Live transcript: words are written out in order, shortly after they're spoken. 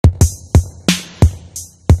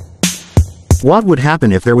What would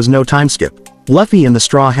happen if there was no time skip? Luffy and the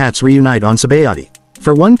Straw Hats reunite on Sabayati.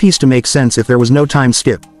 For One Piece to make sense if there was no time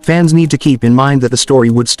skip, fans need to keep in mind that the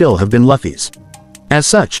story would still have been Luffy's. As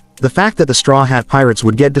such, the fact that the Straw Hat Pirates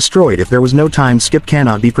would get destroyed if there was no time skip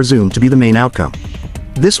cannot be presumed to be the main outcome.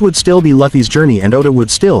 This would still be Luffy's journey, and Oda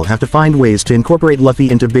would still have to find ways to incorporate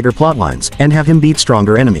Luffy into bigger plotlines and have him beat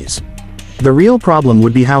stronger enemies. The real problem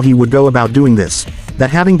would be how he would go about doing this. That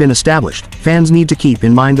having been established, fans need to keep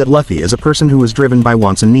in mind that Luffy is a person who is driven by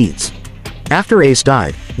wants and needs. After Ace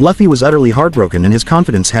died, Luffy was utterly heartbroken and his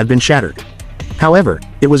confidence had been shattered. However,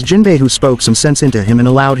 it was Jinbei who spoke some sense into him and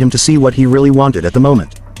allowed him to see what he really wanted at the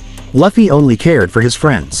moment. Luffy only cared for his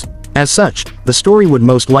friends. As such, the story would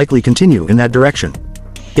most likely continue in that direction.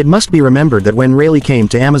 It must be remembered that when Rayleigh came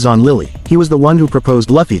to Amazon Lily, he was the one who proposed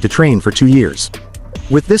Luffy to train for 2 years.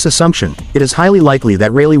 With this assumption, it is highly likely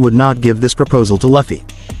that Rayleigh would not give this proposal to Luffy.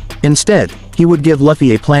 Instead, he would give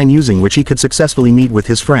Luffy a plan using which he could successfully meet with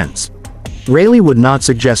his friends. Rayleigh would not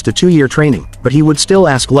suggest a 2-year training, but he would still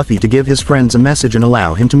ask Luffy to give his friends a message and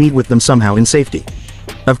allow him to meet with them somehow in safety.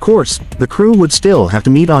 Of course, the crew would still have to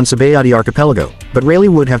meet on Sabayati Archipelago, but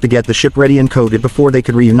Rayleigh would have to get the ship ready and coded before they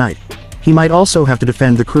could reunite. He might also have to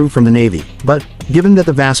defend the crew from the Navy, but, given that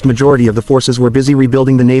the vast majority of the forces were busy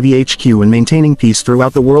rebuilding the Navy HQ and maintaining peace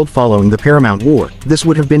throughout the world following the Paramount War, this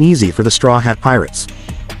would have been easy for the Straw Hat Pirates.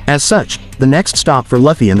 As such, the next stop for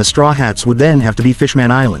Luffy and the Straw Hats would then have to be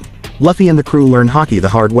Fishman Island. Luffy and the crew learn hockey the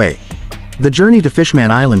hard way. The journey to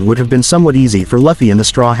Fishman Island would have been somewhat easy for Luffy and the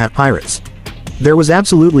Straw Hat Pirates. There was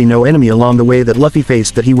absolutely no enemy along the way that Luffy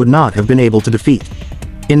faced that he would not have been able to defeat.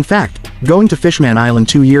 In fact, going to Fishman Island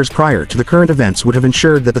 2 years prior to the current events would have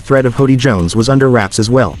ensured that the threat of Hody Jones was under wraps as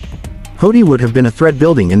well. Hody would have been a threat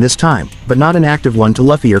building in this time, but not an active one to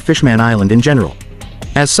Luffy or Fishman Island in general.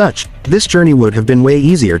 As such, this journey would have been way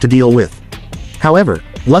easier to deal with. However,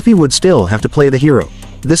 Luffy would still have to play the hero.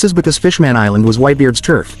 This is because Fishman Island was Whitebeard's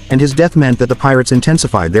turf, and his death meant that the pirates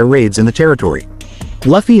intensified their raids in the territory.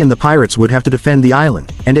 Luffy and the pirates would have to defend the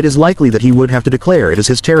island, and it is likely that he would have to declare it as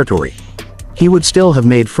his territory. He would still have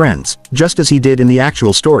made friends, just as he did in the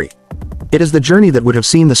actual story. It is the journey that would have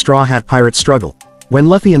seen the Straw Hat Pirates struggle. When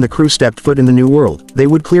Luffy and the crew stepped foot in the New World, they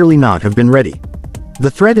would clearly not have been ready.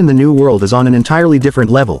 The threat in the New World is on an entirely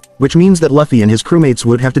different level, which means that Luffy and his crewmates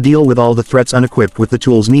would have to deal with all the threats unequipped with the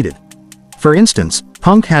tools needed. For instance,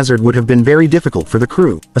 Punk Hazard would have been very difficult for the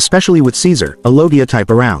crew, especially with Caesar, a Logia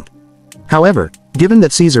type around. However, given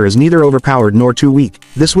that Caesar is neither overpowered nor too weak,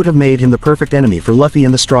 this would have made him the perfect enemy for Luffy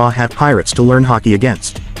and the Straw Hat Pirates to learn hockey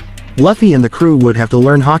against. Luffy and the crew would have to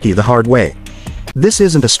learn hockey the hard way. This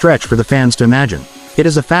isn't a stretch for the fans to imagine. It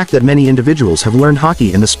is a fact that many individuals have learned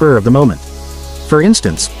hockey in the spur of the moment. For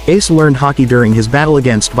instance, Ace learned hockey during his battle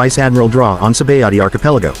against Vice Admiral Draw on Sabayati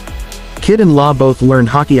Archipelago. Kid and Law both learned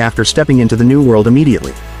hockey after stepping into the New World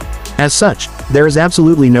immediately. As such, there is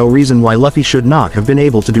absolutely no reason why Luffy should not have been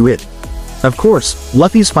able to do it. Of course,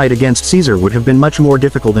 Luffy's fight against Caesar would have been much more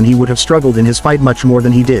difficult and he would have struggled in his fight much more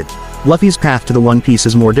than he did. Luffy's path to the One Piece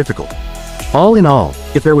is more difficult. All in all,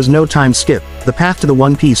 if there was no time skip, the path to the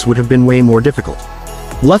One Piece would have been way more difficult.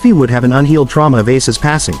 Luffy would have an unhealed trauma of Ace's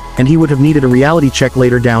passing, and he would have needed a reality check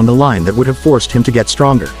later down the line that would have forced him to get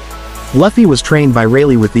stronger. Luffy was trained by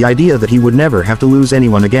Rayleigh with the idea that he would never have to lose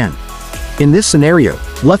anyone again. In this scenario,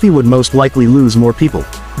 Luffy would most likely lose more people.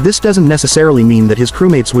 This doesn't necessarily mean that his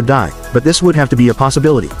crewmates would die, but this would have to be a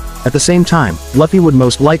possibility. At the same time, Luffy would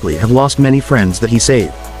most likely have lost many friends that he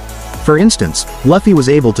saved. For instance, Luffy was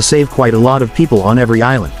able to save quite a lot of people on every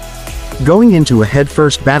island. Going into a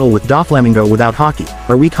head-first battle with Doflamingo without hockey,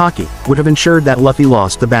 or weak hockey, would have ensured that Luffy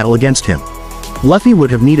lost the battle against him. Luffy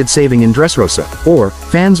would have needed saving in Dressrosa, or,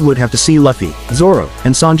 fans would have to see Luffy, Zoro,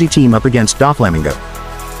 and Sanji team up against Doflamingo.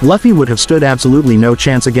 Luffy would have stood absolutely no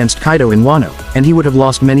chance against Kaido in Wano, and he would have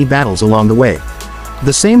lost many battles along the way.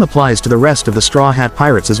 The same applies to the rest of the Straw Hat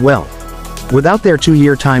Pirates as well. Without their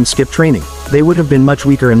 2-year time skip training, they would have been much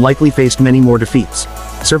weaker and likely faced many more defeats.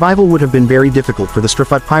 Survival would have been very difficult for the Straw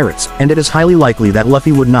Hat Pirates, and it is highly likely that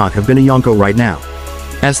Luffy would not have been a Yonko right now.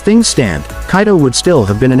 As things stand, Kaido would still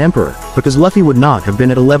have been an emperor, because Luffy would not have been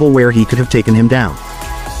at a level where he could have taken him down.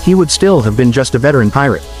 He would still have been just a veteran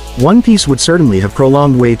pirate. One Piece would certainly have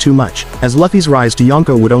prolonged way too much, as Luffy's rise to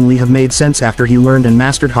Yonko would only have made sense after he learned and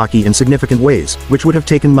mastered hockey in significant ways, which would have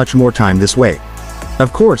taken much more time this way.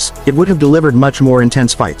 Of course, it would have delivered much more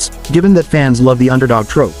intense fights, given that fans love the underdog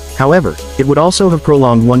trope. However, it would also have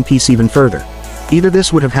prolonged One Piece even further. Either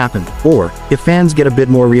this would have happened, or, if fans get a bit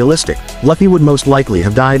more realistic, Luffy would most likely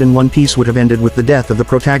have died and One Piece would have ended with the death of the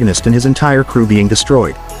protagonist and his entire crew being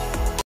destroyed.